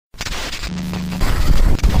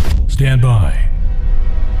stand by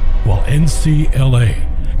while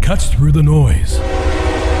NCLA cuts through the noise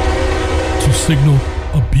to signal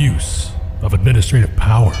abuse of administrative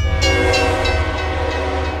power.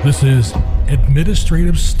 This is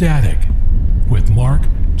Administrative Static with Mark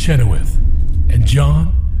Chenoweth and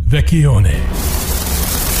John Vecchione.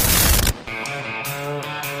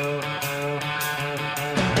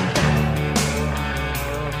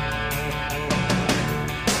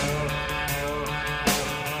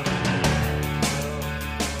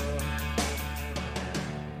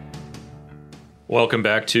 Welcome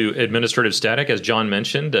back to Administrative Static. As John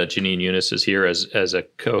mentioned, Janine Eunice is here as a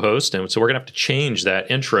co-host, and so we're going to have to change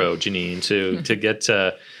that intro, Janine,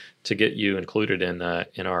 to get you included in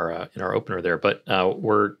our opener there. But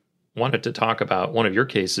we're wanted to talk about one of your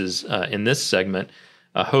cases in this segment,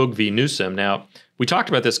 Høeg v. Newsom. Now, we talked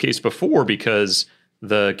about this case before because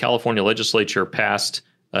the California legislature passed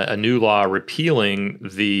a new law repealing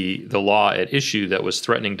the law at issue that was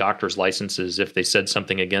threatening doctors' licenses if they said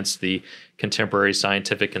something against the contemporary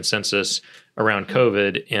scientific consensus around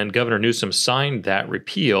COVID. And Governor Newsom signed that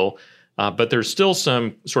repeal, but there's still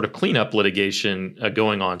some sort of cleanup litigation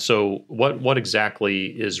going on. So what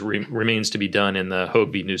exactly remains to be done in the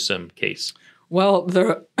Høeg v. Newsom case? Well,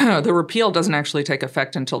 the repeal doesn't actually take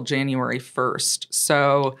effect until January 1st.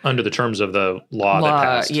 So under the terms of the law that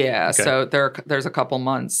passed. Yeah. Okay. So there's a couple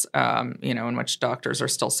months, in which doctors are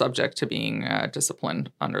still subject to being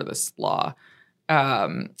disciplined under this law.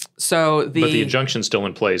 But the injunction's still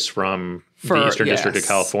in place from the Eastern District of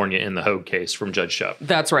California in the Høeg case from Judge Shupp.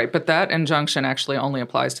 That's right. But that injunction actually only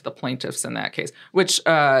applies to the plaintiffs in that case, which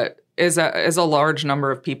is a large number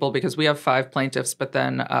of people because we have 5 plaintiffs, but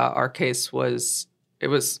then our case was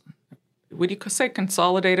would you say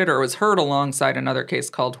consolidated, or it was heard alongside another case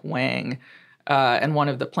called Høeg, and one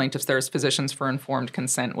of the plaintiffs there is Physicians for Informed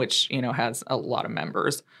Consent, which has a lot of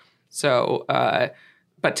members. So,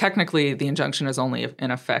 but technically the injunction is only in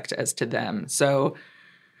effect as to them. So,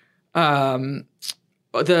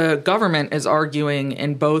 the government is arguing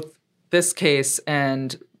in both this case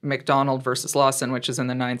and McDonald versus Lawson, which is in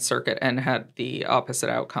the Ninth Circuit and had the opposite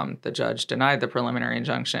outcome. The judge denied the preliminary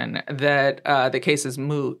injunction that the case is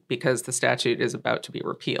moot because the statute is about to be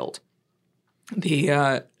repealed.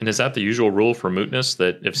 And is that the usual rule for mootness,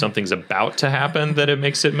 that if something's about to happen, that it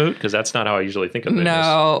makes it moot? Because that's not how I usually think of mootness.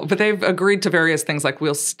 No, but they've agreed to various things like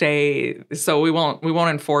we'll stay, so we won't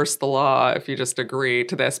enforce the law if you just agree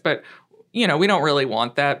to this. But we don't really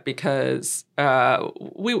want that because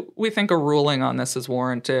we think a ruling on this is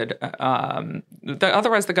warranted.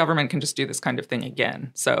 Otherwise, the government can just do this kind of thing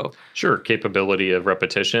again. So sure, capability of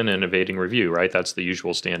repetition and evading review, right? That's the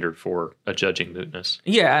usual standard for judging mootness.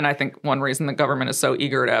 Yeah, and I think one reason the government is so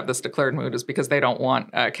eager to have this declared moot is because they don't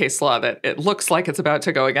want a case law that it looks like it's about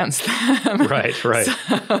to go against them. Right. So,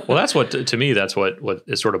 well, that's what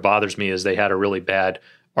sort of bothers me is they had a really bad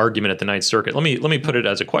argument at the Ninth Circuit. Let me put it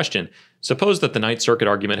as a question. Suppose that the Ninth Circuit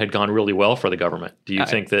argument had gone really well for the government. Do you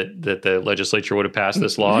think that the legislature would have passed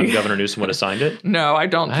this law and Governor Newsom would have signed it? No, I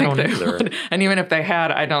don't think they would. And even if they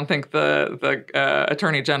had, I don't think the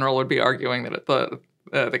Attorney General would be arguing that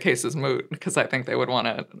the case is moot, because I think they would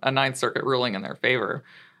want a Ninth Circuit ruling in their favor.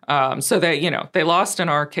 So they lost in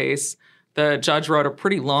our case. The judge wrote a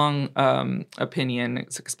pretty long opinion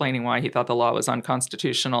explaining why he thought the law was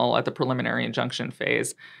unconstitutional at the preliminary injunction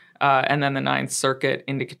phase. And then the Ninth Circuit,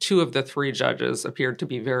 2 of the 3 judges appeared to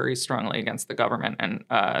be very strongly against the government, and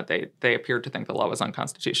they appeared to think the law was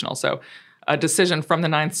unconstitutional. So a decision from the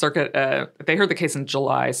Ninth Circuit, they heard the case in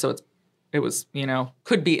July, so it was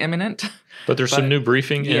could be imminent. But there's some new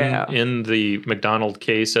briefing in the McDonald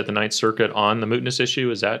case at the Ninth Circuit on the mootness issue.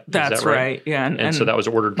 Is that right? Yeah. And so that was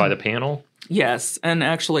ordered by the panel? Yes. And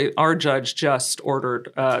actually, our judge just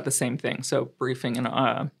ordered the same thing. So briefing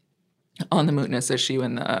on the mootness issue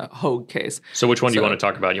in the Høeg case. So which one do you want to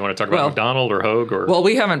talk about? You want to talk about McDonald or Høeg? Or? Well,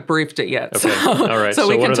 we haven't briefed it yet. Okay. All right. So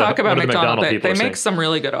we can talk about McDonald. They make some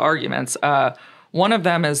really good arguments. One of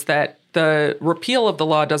them is that the repeal of the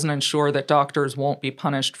law doesn't ensure that doctors won't be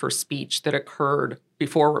punished for speech that occurred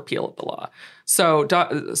before repeal of the law. So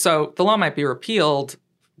the law might be repealed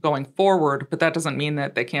going forward, but that doesn't mean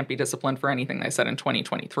that they can't be disciplined for anything they said in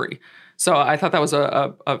 2023. So I thought that was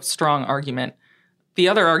a strong argument. The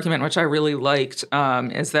other argument, which I really liked,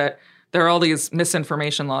 is that there are all these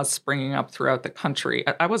misinformation laws springing up throughout the country.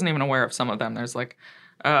 I wasn't even aware of some of them. There's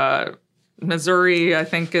Missouri, I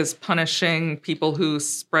think, is punishing people who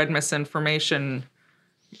spread misinformation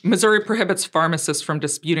Missouri prohibits pharmacists from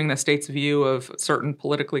disputing the state's view of certain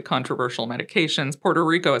politically controversial medications. Puerto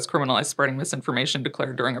Rico has criminalized spreading misinformation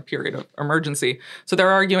declared during a period of emergency. So they're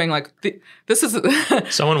arguing like this is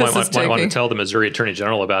someone might want to tell the Missouri Attorney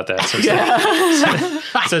General about that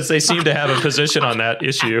since they seem to have a position on that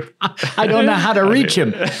issue. I don't know how to reach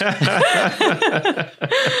him.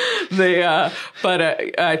 But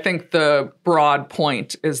I think the broad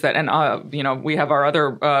point is that, and we have our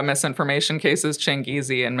other misinformation cases,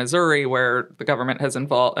 Changizi in Missouri, where the government has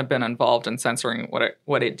been involved in censoring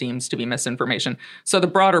what it deems to be misinformation. So the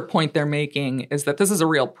broader point they're making is that this is a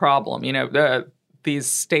real problem. These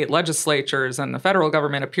state legislatures and the federal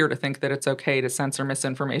government appear to think that it's okay to censor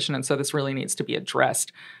misinformation, and so this really needs to be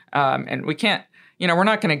addressed. And we can't, we're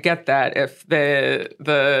not going to get that if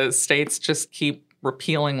the states just keep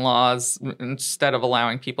repealing laws instead of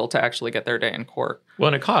allowing people to actually get their day in court. Well,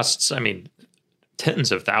 and it costs,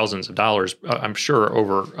 tens of thousands of dollars, I'm sure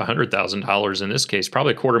over $100,000 in this case,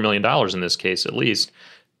 probably $250,000 in this case at least,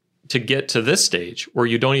 to get to this stage where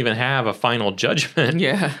you don't even have a final judgment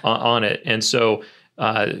on it. And so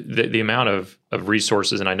the amount of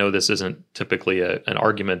resources, and I know this isn't typically an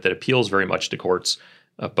argument that appeals very much to courts,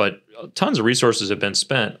 but tons of resources have been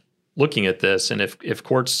spent looking at this. And if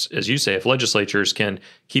courts, as you say, if legislatures can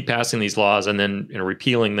keep passing these laws and then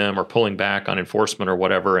repealing them or pulling back on enforcement or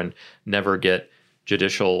whatever and never get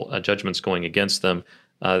judicial judgments going against them,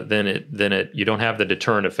 then you don't have the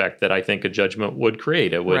deterrent effect that I think a judgment would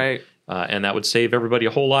create. It would, right. And that would save everybody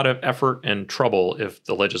a whole lot of effort and trouble if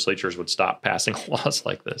the legislatures would stop passing laws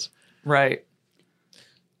like this. Right.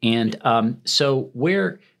 And so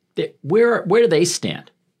where do they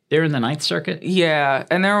stand? They're in the Ninth Circuit? Yeah,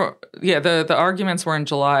 and the arguments were in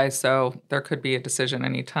July, so there could be a decision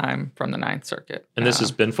any time from the Ninth Circuit. And this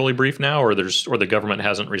has been fully briefed now, or the government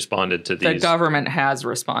hasn't responded to these? The government has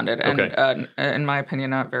responded, and okay. In my opinion,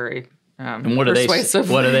 not very and what persuasive.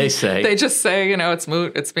 What do they say? They just say, it's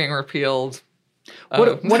moot, it's being repealed.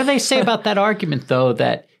 What do they say about that argument, though,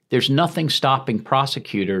 that there's nothing stopping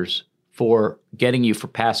prosecutors for getting you for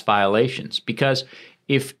past violations? Because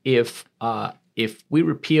if we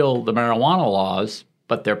repeal the marijuana laws,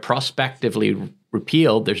 but they're prospectively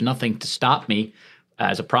repealed, there's nothing to stop me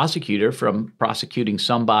as a prosecutor from prosecuting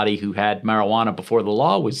somebody who had marijuana before the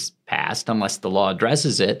law was passed, unless the law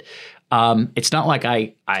addresses it. It's not like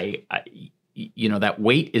that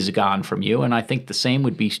weight is gone from you. And I think the same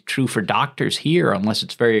would be true for doctors here, unless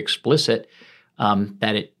it's very explicit is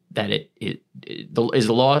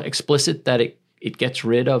the law explicit that it gets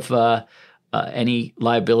rid of any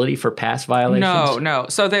liability for past violations? No.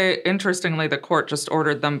 So interestingly, the court just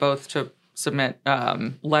ordered them both to submit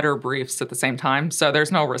letter briefs at the same time. So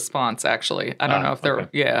there's no response, actually. I don't know if they're,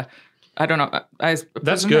 okay. I don't know.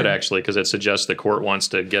 That's good, actually, because it suggests the court wants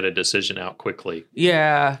to get a decision out quickly.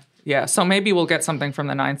 Yeah. So maybe we'll get something from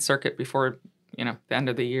the Ninth Circuit before, the end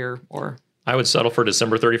of the year or... I would settle for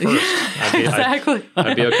December 31st. Exactly.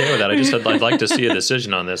 I'd be okay with that. I'd like to see a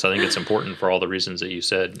decision on this. I think it's important for all the reasons that you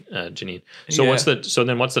said, Janine. So what's the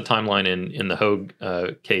timeline in the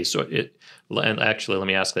Høeg case? And actually, let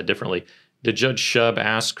me ask that differently. Did Judge Shub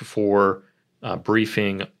ask for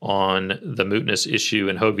briefing on the mootness issue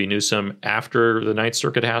in Høeg v. Newsom after the Ninth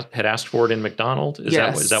Circuit had asked for it in McDonald? Is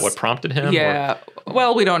that what prompted him? Yeah.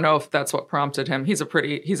 Well, we don't know if that's what prompted him.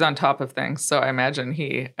 He's on top of things, so I imagine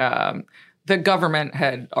the government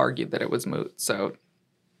had argued that it was moot, so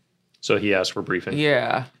he asked for briefing?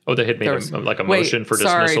 Yeah. Oh, they had made a motion for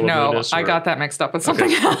dismissal of mootness? Sorry, I got that mixed up with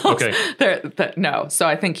something else. Okay. No, so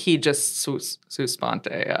I think he just sua sponte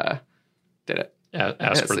did it.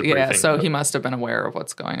 Asked for the briefing. Yeah, so he must have been aware of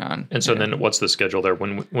what's going on. And so then what's the schedule there?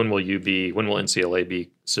 When will NCLA be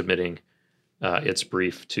submitting its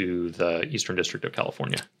brief to the Eastern District of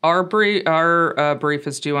California? Our brief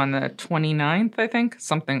is due on the 29th, I think,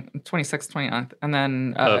 26th, 29th. And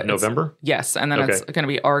then... of November? Yes, and then it's going to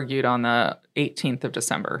be argued on the 18th of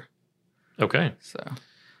December. Okay. So...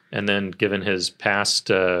 And then given his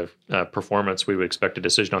past performance, we would expect a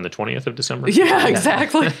decision on the 20th of December? Yeah,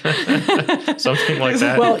 exactly. Something like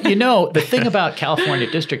that. Well, the thing about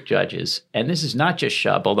California district judges, and this is not just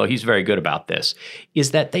Shub, although he's very good about this,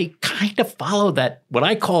 is that they kind of follow that, what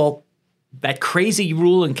I call that crazy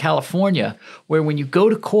rule in California, where when you go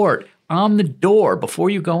to court, on the door before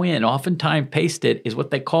you go in, oftentimes pasted, is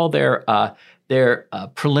what they call their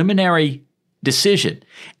preliminary decision.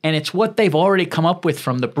 And it's what they've already come up with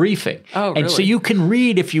from the briefing. Oh, really? And so you can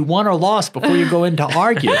read if you won or lost before you go in to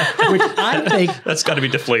argue, which I think... That's got to be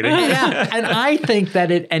deflating. Yeah, and I think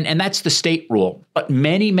that and that's the state rule, but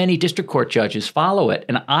many, many district court judges follow it.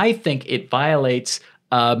 And I think it violates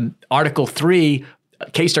Article 3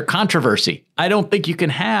 case or controversy. I don't think you can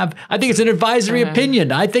have. I think it's an advisory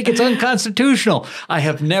opinion. I think it's unconstitutional. I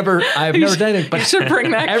have never done anything. But you should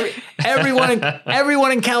bring that.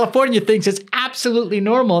 Everyone in California thinks it's absolutely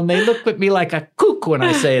normal, and they look at me like a kook when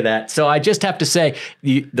I say that. So I just have to say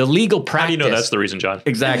the legal practice. How do you know that's the reason, John?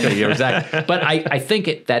 Exactly. Exactly. But I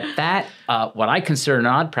think that what I consider an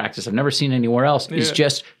odd practice, I've never seen anywhere else, is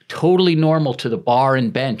just totally normal to the bar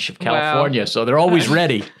and bench of California. Wow. So they're always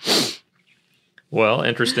ready. Well,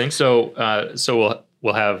 interesting. So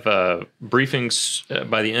we'll have briefings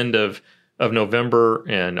by the end of November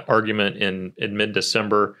and argument in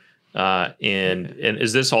mid-December. And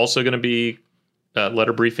is this also going to be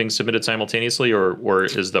letter briefings submitted simultaneously, or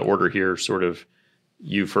is the order here sort of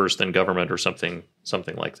you first, then government, or something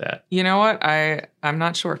like that? You know what? I'm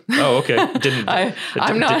not sure. Oh, okay. Didn't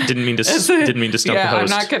mean to stump the host. I'm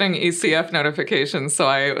not getting ECF notifications,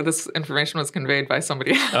 so this information was conveyed by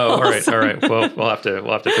somebody else. Oh, all right. Well, we'll have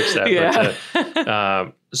to fix that. Yeah.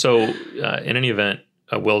 But, in any event,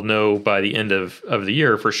 we'll know by the end of the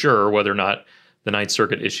year for sure whether or not the Ninth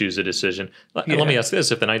Circuit issues a decision. Let me ask this: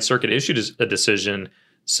 if the Ninth Circuit issued a decision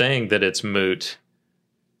saying that it's moot,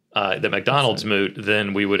 that McDonald's moot,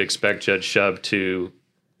 then we would expect Judge Shub to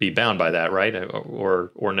be bound by that, right?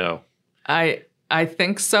 Or no? I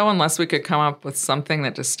think so, unless we could come up with something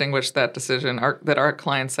that distinguished that decision, that our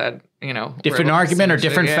client said, different argument or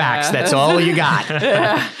different facts. That's all you got.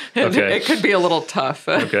 Okay. It could be a little tough.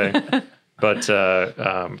 Okay, but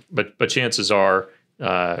chances are,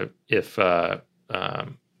 if the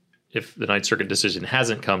Ninth Circuit decision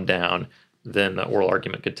hasn't come down, then the oral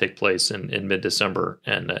argument could take place in mid-December,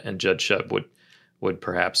 and Judge Shub would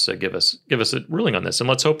perhaps give us a ruling on this. And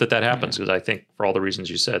let's hope that happens, because I think for all the reasons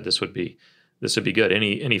you said, this would be good.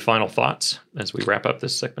 Any final thoughts as we wrap up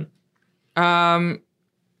this segment? I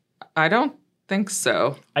don't think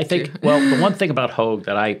so. I think, well, the one thing about Høeg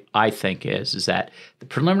that I think is that the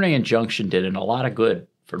preliminary injunction did a lot of good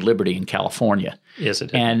for liberty in California. Yes,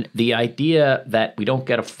 it did. And the idea that we don't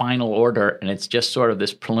get a final order and it's just sort of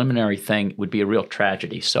this preliminary thing would be a real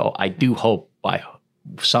tragedy. So I do hope by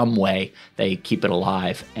some way they keep it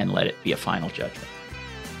alive and let it be a final judgment.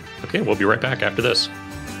 Okay, we'll be right back after this.